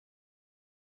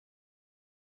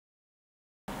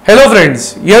Hello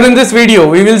friends, here in this video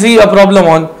we will see a problem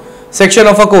on section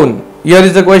of a cone. Here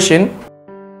is the question.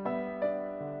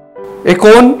 A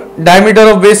cone diameter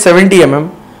of base 70 mm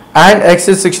and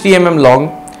axis 60 mm long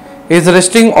is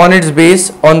resting on its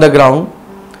base on the ground.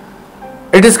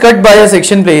 It is cut by a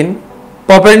section plane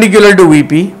perpendicular to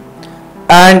VP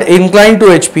and inclined to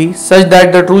HP such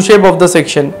that the true shape of the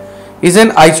section is an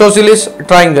isosceles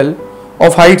triangle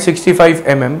of height 65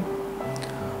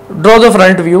 mm. Draw the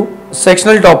front view,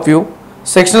 sectional top view,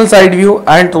 sectional side view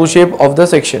and true shape of the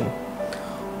section.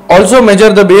 Also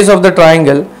measure the base of the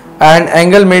triangle and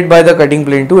angle made by the cutting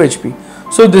plane to HP.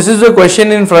 So this is the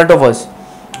question in front of us.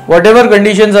 Whatever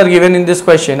conditions are given in this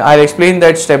question, I'll explain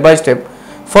that step by step.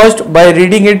 First, by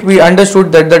reading it, we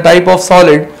understood that the type of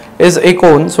solid is a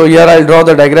cone. So here I'll draw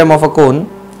the diagram of a cone.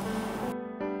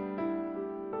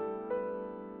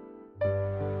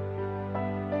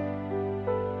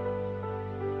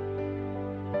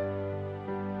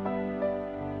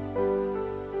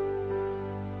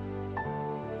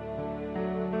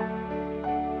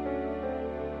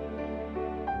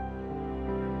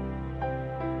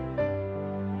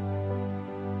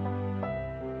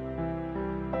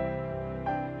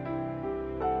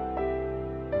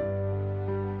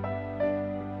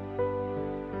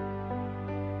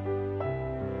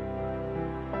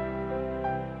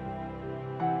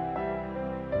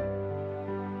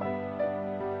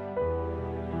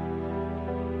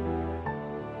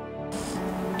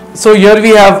 So here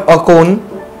we have a cone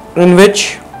in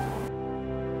which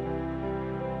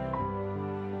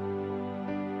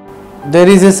there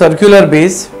is a circular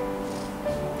base.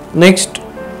 Next,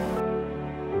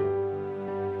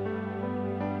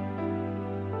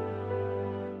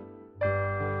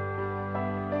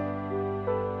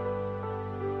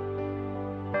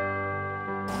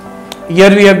 here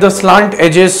we have the slant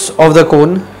edges of the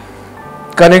cone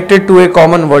connected to a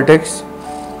common vertex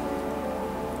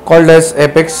called as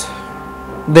apex.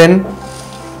 Then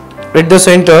at the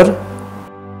center,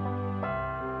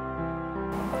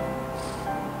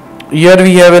 here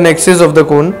we have an axis of the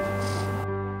cone.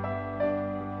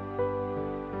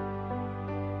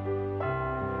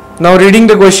 Now reading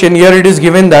the question, here it is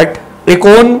given that a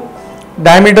cone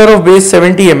diameter of base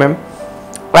 70 mm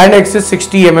and axis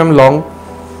 60 mm long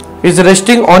is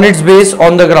resting on its base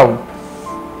on the ground.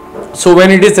 So when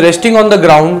it is resting on the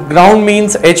ground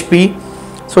means HP.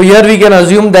 So here we can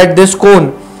assume that this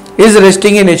cone is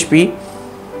resting in HP.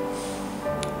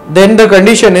 Then the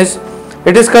condition is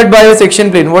it is cut by a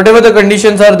section plane. Whatever the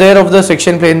conditions are there of the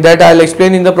section plane, that I will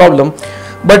explain in the problem.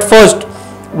 But first,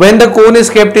 when the cone is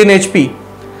kept in HP,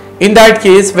 in that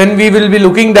case when we will be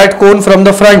looking that cone from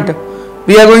the front,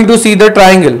 we are going to see the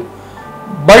triangle.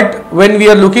 But when we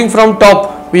are looking from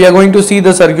top, we are going to see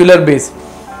the circular base.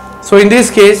 So in this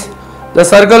case, the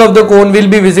circle of the cone will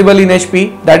be visible in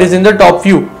HP, that is in the top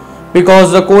view,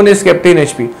 because the cone is kept in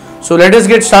HP. So let us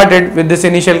get started with this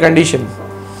initial condition.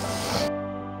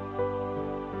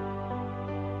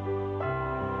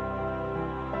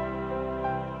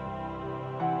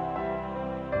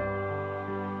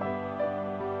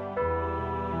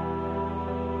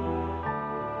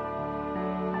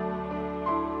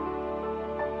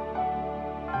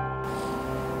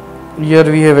 Here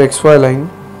we have XY line,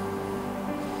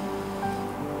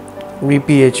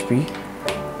 VP HP.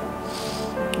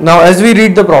 Now as we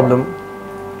read the problem,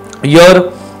 here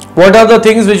what are the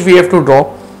things which we have to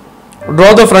draw?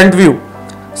 Draw the front view,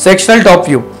 sectional top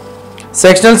view,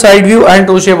 sectional side view and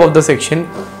true shape of the section.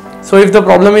 So if the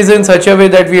problem is in such a way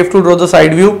that we have to draw the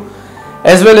side view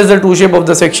as well as the true shape of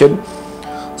the section,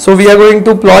 so we are going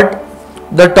to plot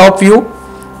the top view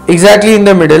exactly in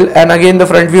the middle and again the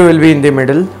front view will be in the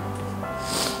middle.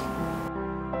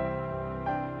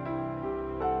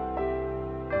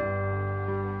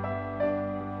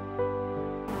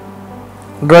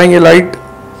 Drawing a light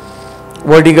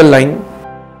vertical line.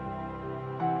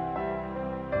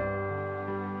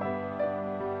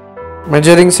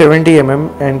 Measuring 70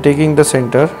 mm and taking the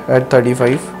center at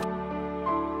 35.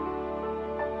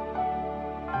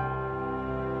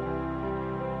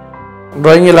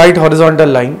 Drawing a light horizontal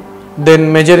line.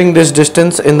 Then measuring this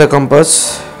distance in the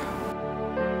compass.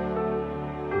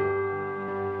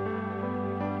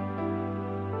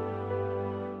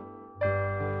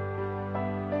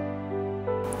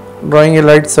 Drawing a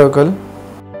light circle.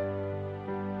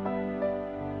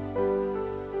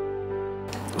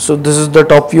 So this is the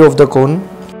top view of the cone.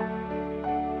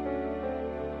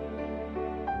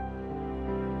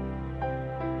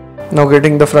 Now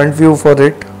getting the front view for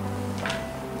it,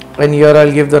 and here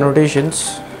I'll give the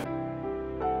notations.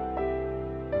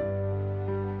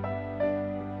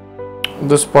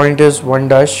 This point is 1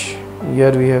 dash,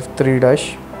 here we have 3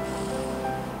 dash.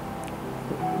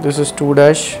 This is 2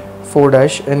 dash, 4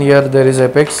 dash, and here there is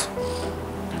apex.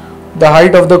 The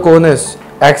height of the cone is,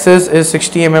 axis is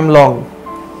 60 mm long.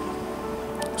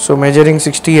 So measuring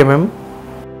 60 mm.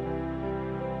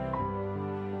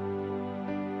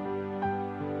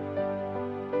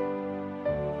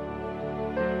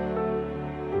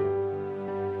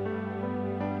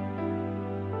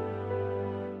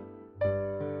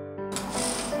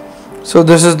 So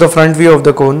this is the front view of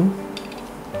the cone.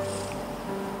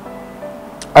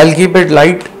 I'll keep it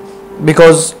light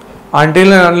because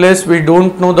until and unless we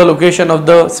don't know the location of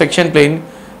the section plane,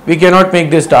 we cannot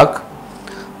make this dark.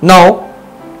 Now,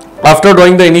 after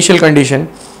drawing the initial condition,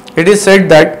 it is said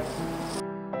that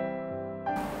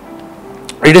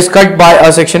it is cut by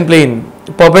a section plane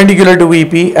perpendicular to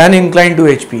VP and inclined to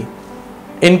HP.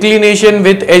 Inclination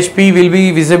with HP will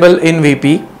be visible in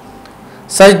VP,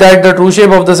 such that the true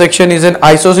shape of the section is an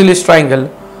isosceles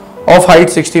triangle of height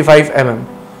 65 mm.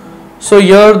 So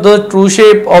here the true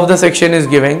shape of the section is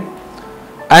given,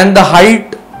 and the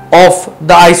height of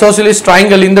the isosceles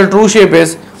triangle in the true shape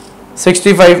is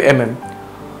 65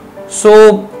 mm.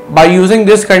 So by using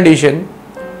this condition,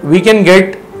 we can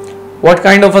get what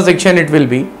kind of a section it will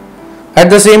be.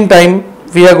 At the same time,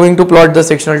 we are going to plot the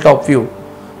sectional top view.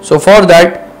 So for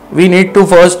that, we need to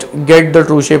first get the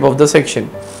true shape of the section,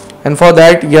 and for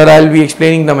that here I will be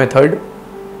explaining the method.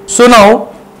 So now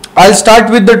I'll start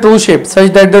with the true shape,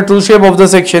 such that the true shape of the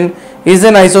section is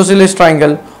an isosceles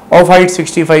triangle of height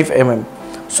 65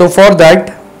 mm. So for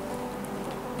that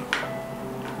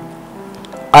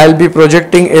I'll be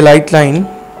projecting a light line.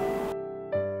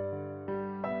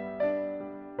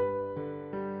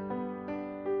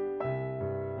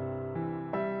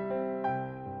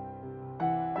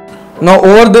 Now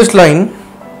over this line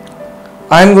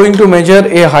I am going to measure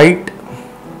a height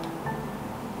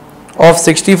of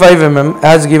 65 mm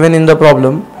as given in the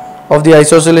problem of the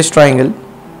isosceles triangle.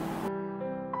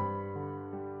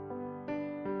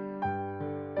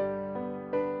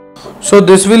 So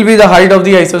this will be the height of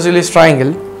the isosceles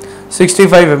triangle,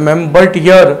 65 mm, but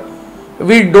here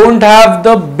we don't have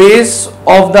the base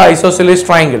of the isosceles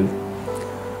triangle.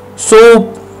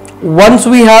 So once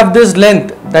we have this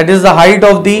length, that is the height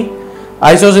of the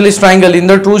isosceles triangle in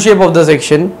the true shape of the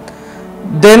section,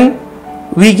 then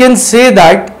we can say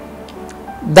that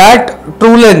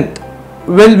true length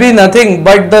will be nothing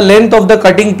but the length of the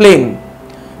cutting plane,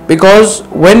 because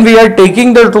when we are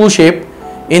taking the true shape,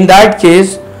 in that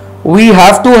case we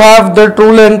have to have the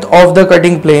true length of the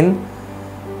cutting plane,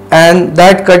 and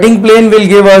that cutting plane will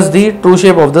give us the true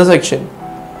shape of the section.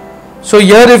 So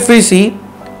here if we see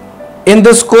in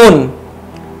this cone,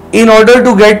 in order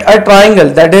to get a triangle,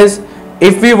 that is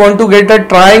if we want to get a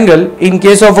triangle in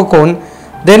case of a cone,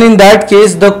 then in that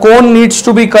case the cone needs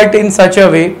to be cut in such a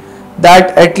way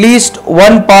that at least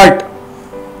one part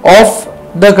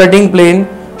of the cutting plane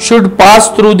should pass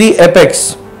through the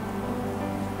apex,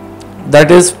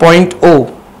 that is point O.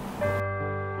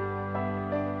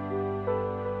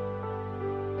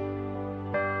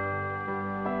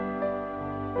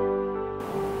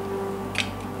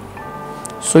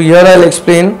 So here I'll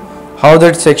explain how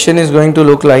that section is going to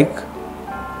look like.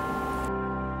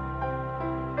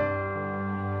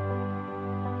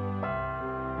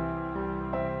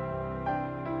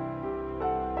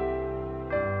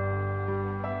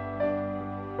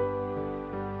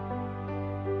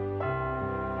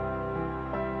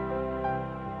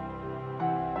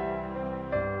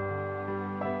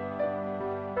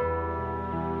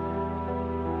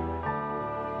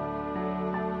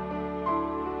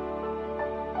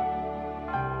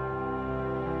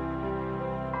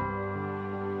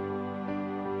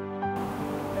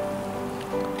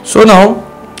 So now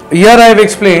here I have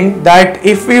explained that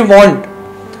if we want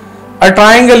a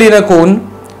triangle in a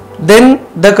cone, then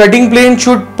the cutting plane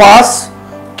should pass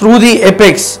through the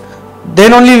apex,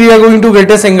 then only we are going to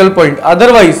get a single point.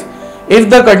 Otherwise, if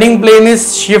the cutting plane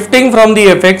is shifting from the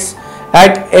apex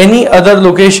at any other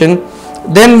location,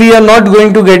 then we are not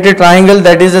going to get a triangle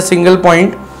that is a single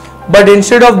point, but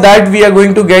instead of that we are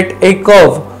going to get a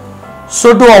curve.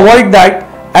 So to avoid that,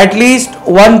 at least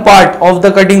one part of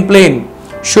the cutting plane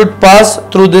should pass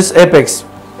through this apex.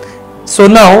 So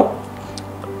now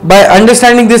by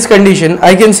understanding this condition,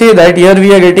 I can say that here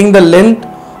we are getting the length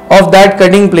of that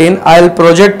cutting plane. I will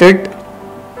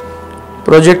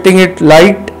projecting it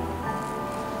light.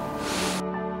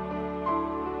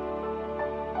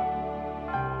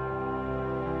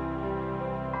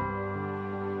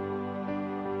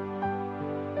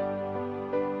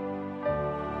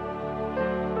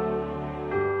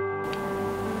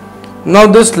 Now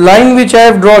this line which I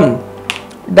have drawn,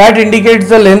 that indicates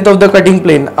the length of the cutting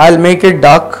plane. I'll make it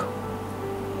dark.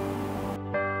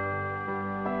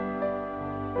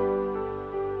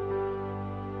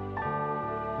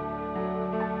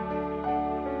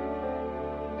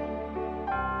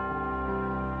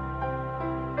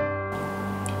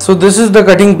 So this is the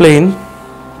cutting plane,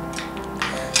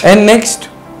 and next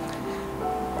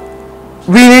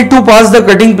we need to pass the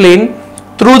cutting plane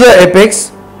through the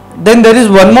apex. Then there is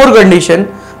one more condition,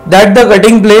 that the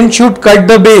cutting plane should cut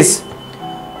the base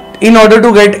in order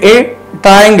to get a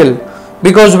triangle,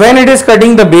 because when it is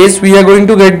cutting the base we are going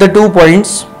to get the 2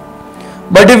 points,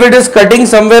 but if it is cutting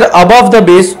somewhere above the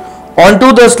base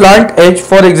onto the slant edge,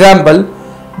 for example,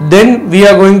 then we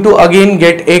are going to again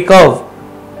get a curve.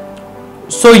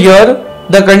 So here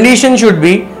the condition should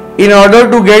be, in order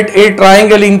to get a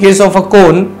triangle in case of a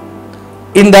cone,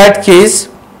 in that case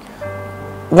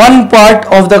one part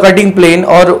of the cutting plane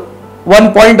or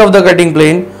one point of the cutting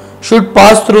plane should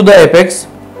pass through the apex,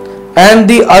 and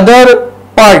the other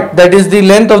part, that is the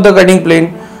length of the cutting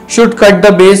plane, should cut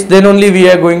the base. Then only we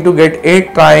are going to get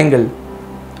a triangle.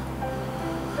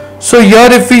 So here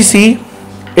if we see,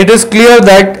 it is clear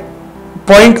that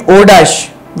point O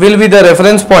dash will be the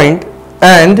reference point,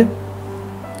 and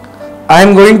I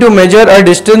am going to measure a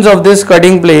distance of this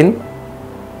cutting plane,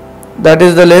 that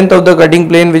is the length of the cutting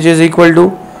plane, which is equal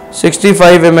to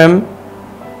 65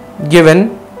 mm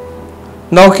given.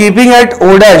 Now keeping at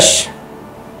O dash,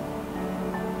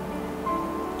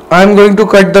 I am going to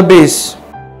cut the base.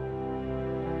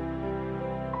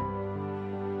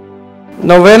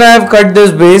 Now when I have cut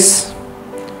this base,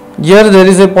 here there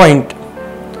is a point.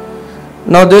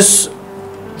 Now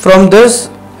from this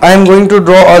I am going to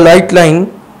draw a light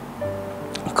line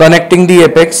connecting the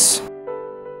apex.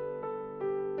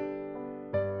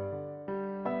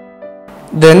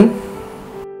 Then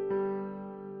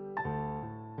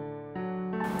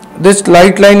this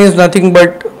light line is nothing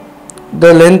but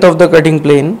the length of the cutting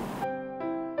plane.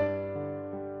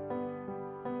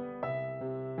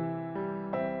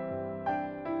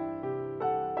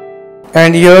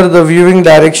 And here the viewing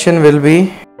direction will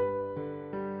be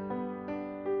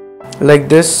like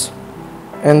this,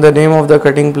 and the name of the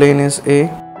cutting plane is A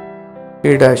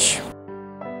dash.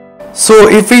 So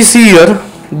if we see here,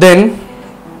 then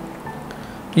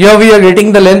here we are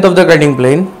getting the length of the cutting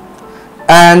plane,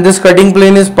 and this cutting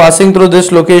plane is passing through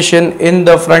this location in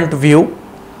the front view.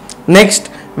 Next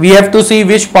we have to see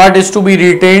which part is to be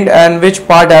retained and which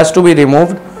part has to be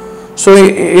removed. So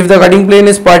if the cutting plane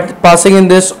is passing in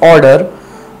this order,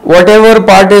 whatever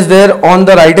part is there on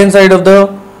the right hand side of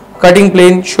the cutting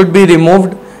plane should be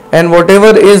removed, and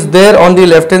whatever is there on the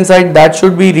left hand side, that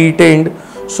should be retained,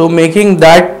 so making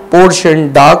that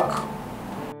portion dark.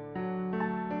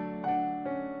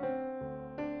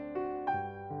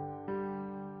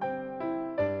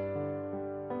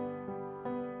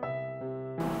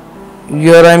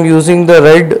 Here I am using the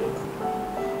red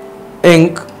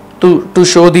ink to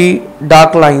show the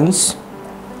dark lines.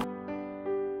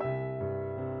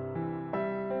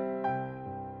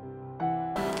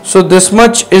 So this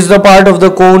much is the part of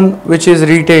the cone which is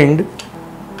retained.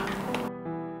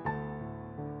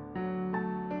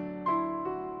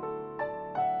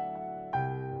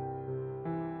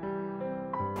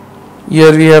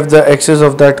 Here we have the axis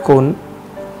of that cone.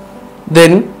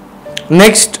 Then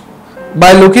next,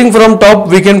 by looking from top,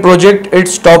 we can project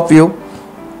its top view.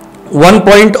 One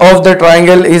point of the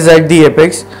triangle is at the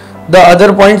apex, the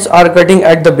other points are cutting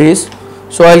at the base.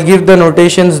 So I'll give the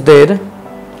notations there.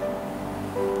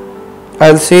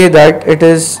 I'll say that it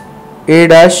is A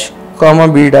dash comma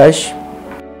B dash.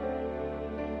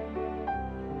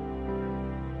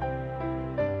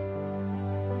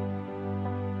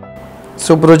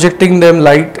 So projecting them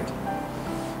light.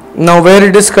 Now where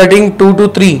it is cutting 2 to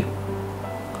 3,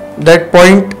 that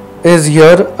point is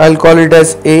here, I'll call it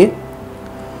as A.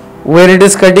 Where it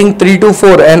is cutting 3 to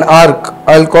 4, an arc,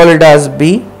 I'll call it as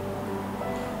B.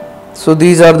 So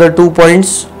these are the 2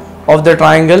 points of the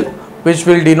triangle which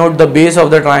will denote the base of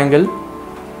the triangle.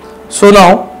 So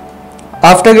now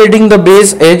after getting the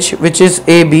base edge, which is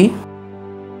AB,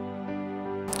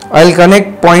 I'll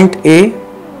connect point A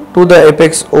to the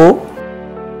apex O,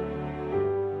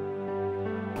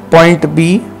 point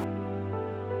B,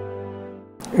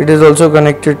 it is also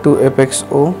connected to apex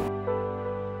O.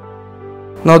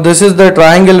 Now this is the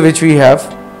triangle which we have,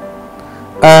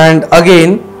 and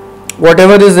again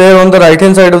whatever is there on the right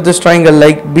hand side of this triangle,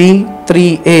 like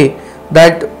B3A,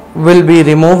 that will be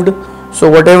removed. So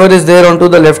whatever is there onto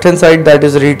the left hand side, that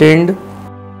is retained.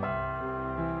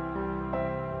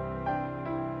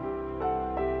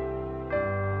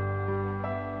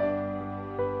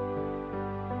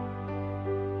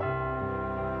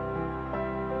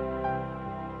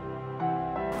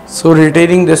 So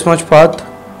retaining this much path.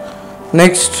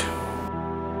 Next,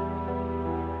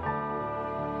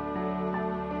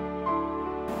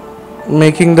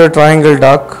 making the triangle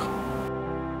dark.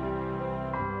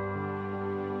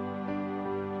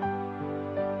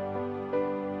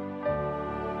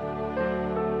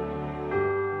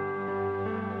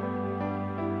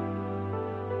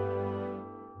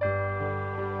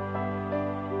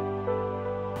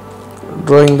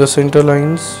 drawing the center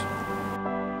lines.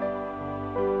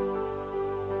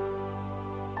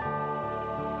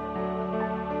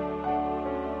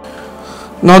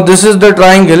 Now this is the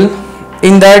triangle.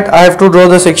 In that I have to draw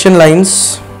the section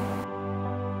lines.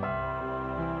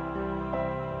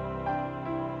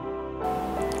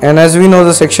 And as we know,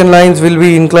 the section lines will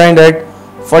be inclined at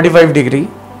 45 degree.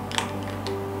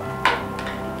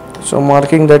 So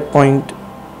marking that point.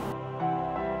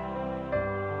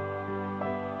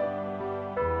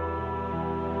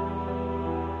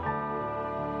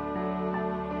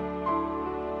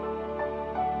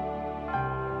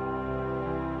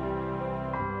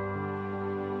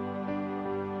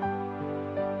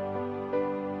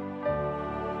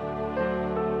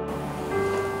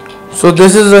 So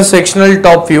this is the sectional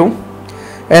top view,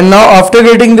 and now after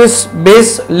getting this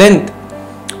base length,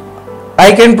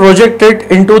 I can project it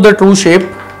into the true shape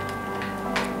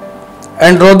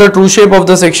and draw the true shape of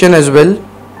the section as well.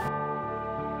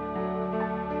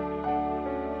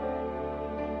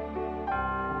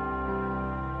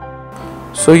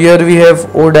 So here we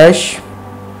have O dash.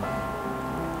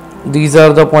 These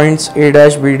are the points A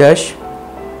dash, B dash.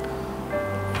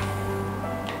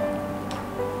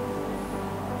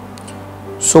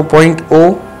 So point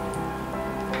O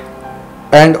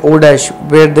and O dash,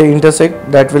 where they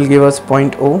intersect, that will give us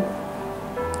point O.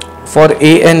 For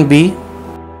A and B,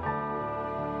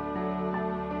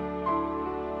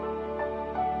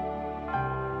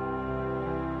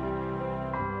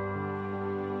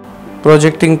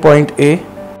 projecting point A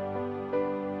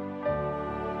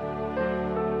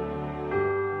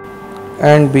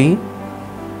and B.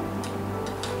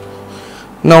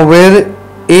 Now where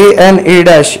A and A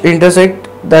dash intersect,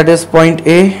 that is point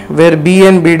A, where B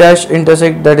and B dash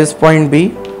intersect, that is point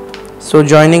B. So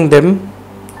joining them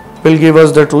will give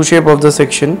us the true shape of the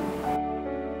section.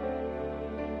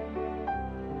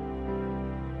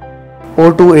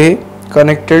 O to A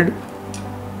connected,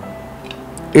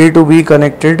 A to B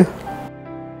connected,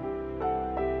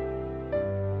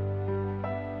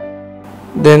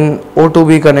 then O to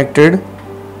B connected,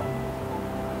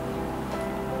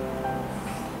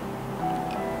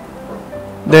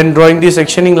 then drawing the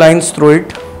sectioning lines through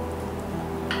it.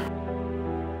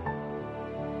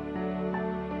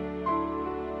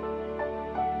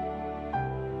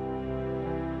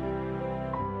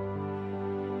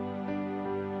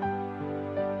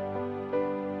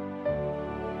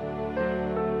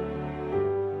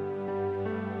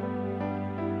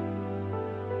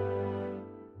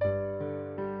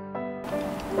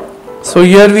 So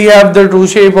here we have the true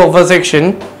shape of a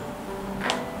section.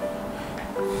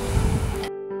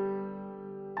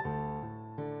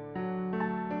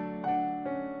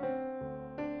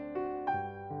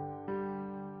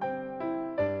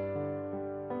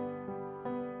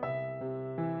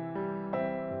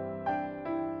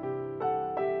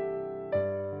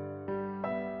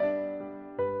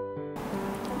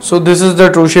 So this is the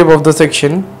true shape of the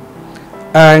section,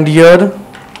 and here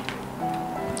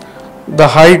the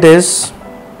height is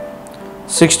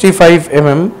 65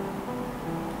 mm.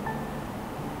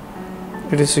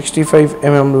 It is 65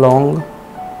 mm long,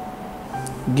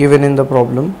 given in the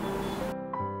problem.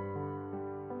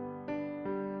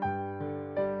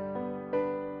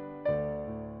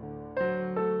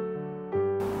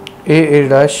 A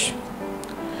dash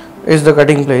is the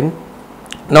cutting plane.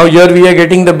 Now here we are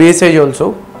getting the base edge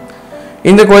also.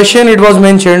 In the question it was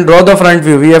mentioned, draw the front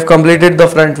view. We have completed the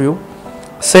front view,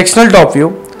 sectional top view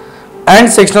and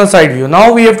sectional side view.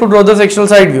 Now we have to draw the sectional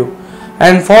side view,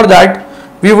 and for that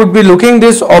we would be looking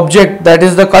this object, that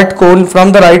is the cut cone,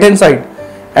 from the right hand side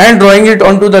and drawing it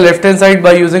onto the left hand side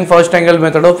by using first angle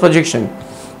method of projection.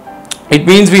 It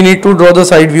means we need to draw the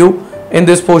side view in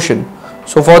this portion.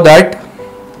 So for that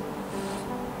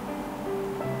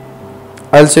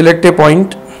I'll select a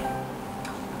point,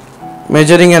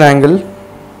 measuring an angle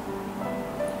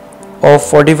of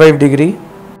 45 degree.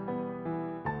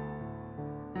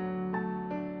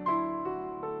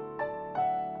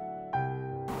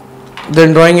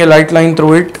 Then drawing a light line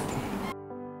through it.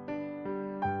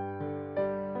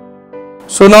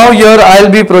 So now here I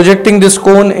will be projecting this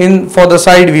cone in for the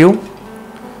side view,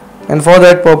 and for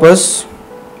that purpose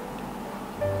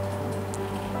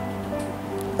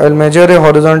I will measure a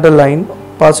horizontal line,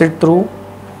 pass it through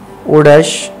O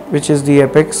dash, which is the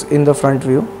apex in the front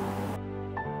view.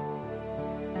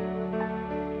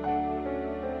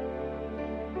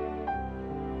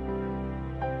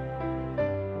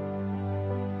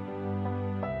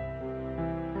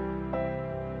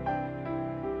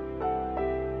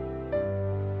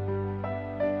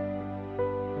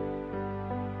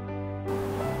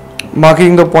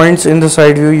 Marking the points in the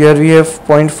side view. Here we have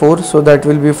point 4, so that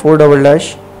will be 4 double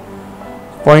dash.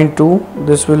 Point 2,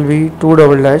 this will be 2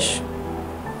 double dash,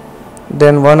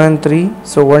 then 1 and 3,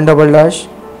 so 1 double dash,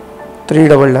 3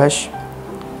 double dash,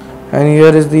 and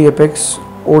here is the apex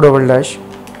O double dash.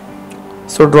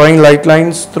 So drawing light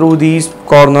lines through these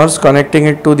corners connecting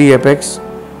it to the apex,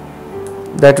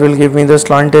 that will give me the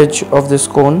slant edge of this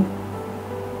cone.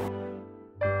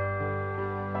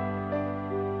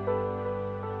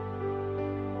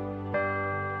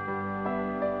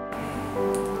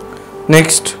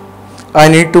 Next, I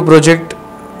need to project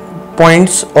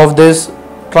points of this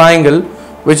triangle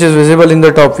which is visible in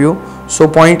the top view. So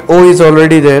point O is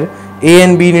already there. A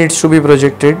and B needs to be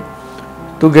projected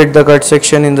to get the cut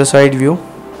section in the side view.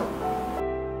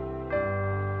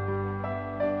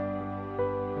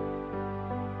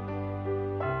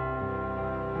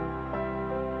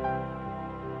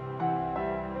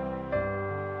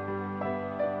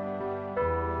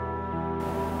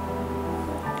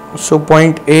 So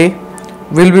point A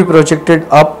will be projected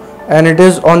up and it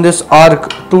is on this arc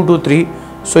 2 to 3.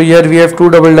 So here we have 2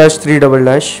 double dash, 3 double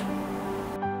dash.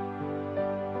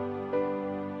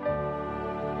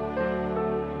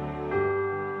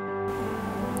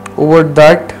 Over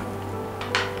that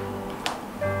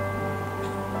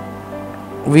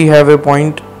we have a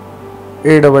point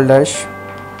A double dash,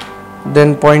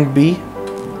 then point B,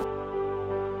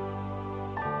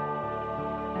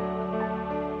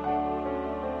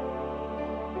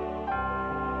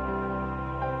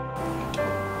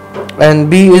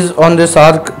 and B is on this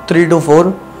arc 3 to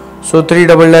 4, so 3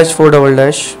 double dash, 4 double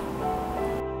dash.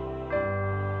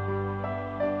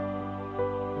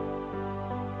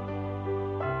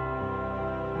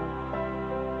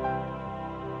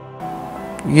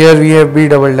 Here we have B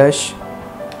double dash,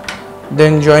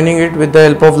 then joining it with the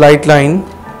help of light line,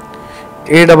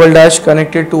 A double dash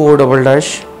connected to O double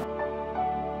dash,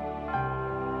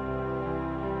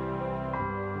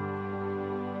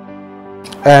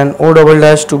 and O double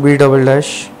dash to B double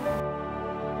dash,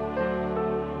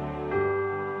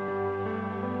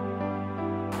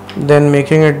 then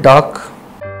making it dark.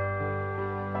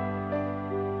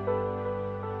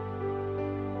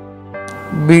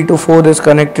 B to 4 is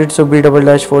connected, so B double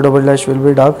dash, 4 double dash will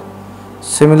be dark.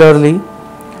 Similarly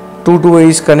 2 to A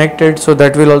is connected, so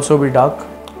that will also be dark.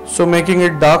 So making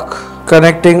it dark,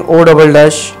 connecting O double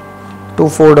dash to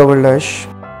 4 double dash.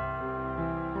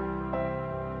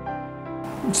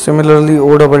 Similarly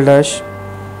O double dash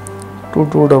to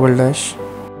 2 double dash.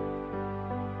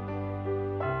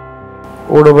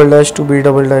 O double dash to B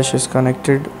double dash is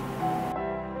connected.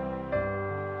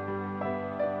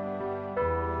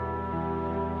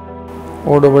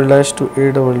 O double dash to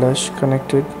A double dash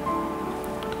connected.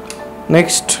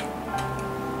 Next,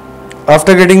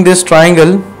 after getting this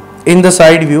triangle in the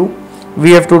side view,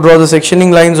 we have to draw the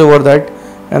sectioning lines over that,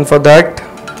 and for that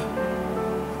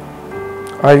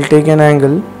I'll take an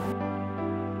angle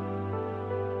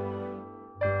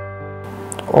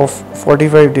of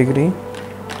 45 degree.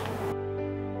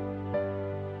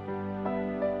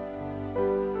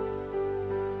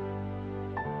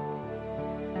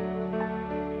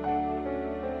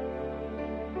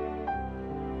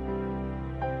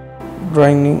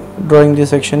 Drawing the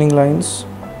sectioning lines.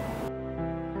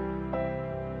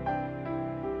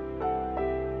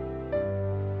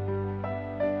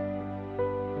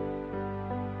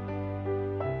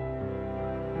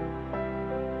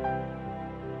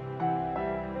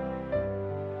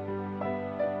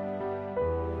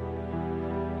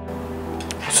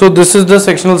 So this is the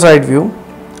sectional side view.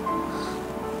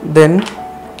 Then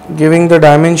giving the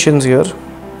dimensions here.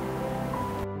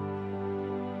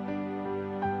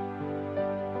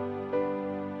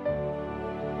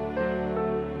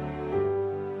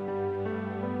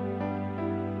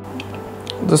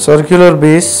 The circular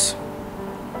base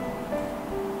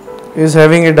is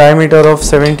having a diameter of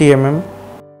 70 mm.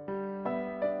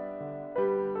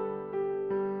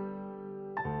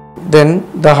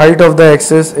 Then the height of the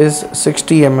axis is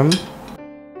 60 mm.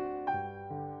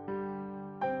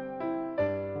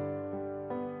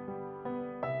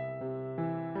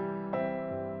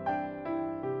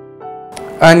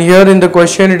 And here in the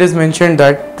question it is mentioned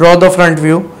that draw the front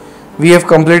view. We have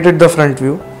completed the front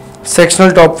view.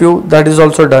 Sectional top view, that is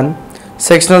also done.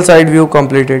 Sectional side view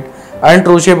completed, and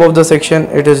true shape of the section,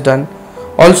 it is done.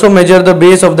 Also measure the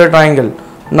base of the triangle.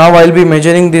 Now I'll be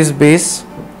measuring this base.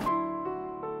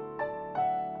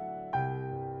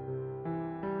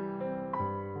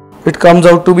 It comes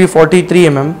out to be 43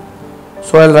 mm.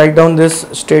 So I'll write down this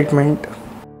statement.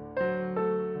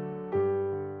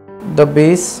 The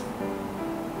base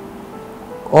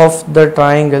of the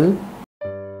triangle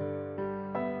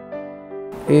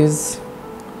is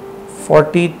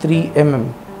 43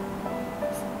 mm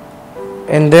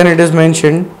and then it is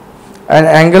mentioned an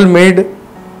angle made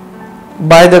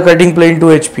by the cutting plane to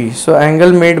HP. So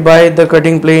angle made by the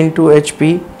cutting plane to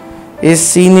HP is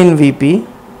seen in VP.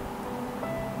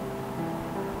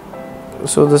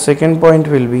 So the second point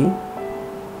will be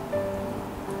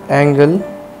angle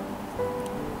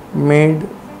made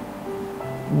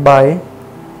by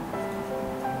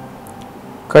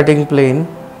cutting plane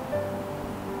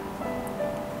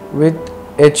with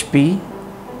HP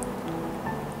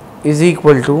is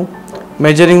equal to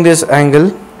measuring this angle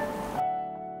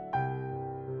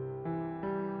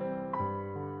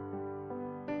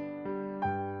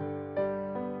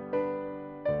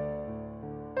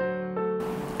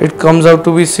it comes out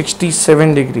to be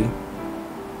 67 degree.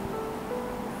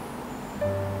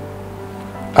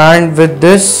 And with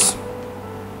this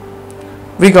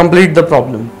we complete the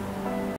problem.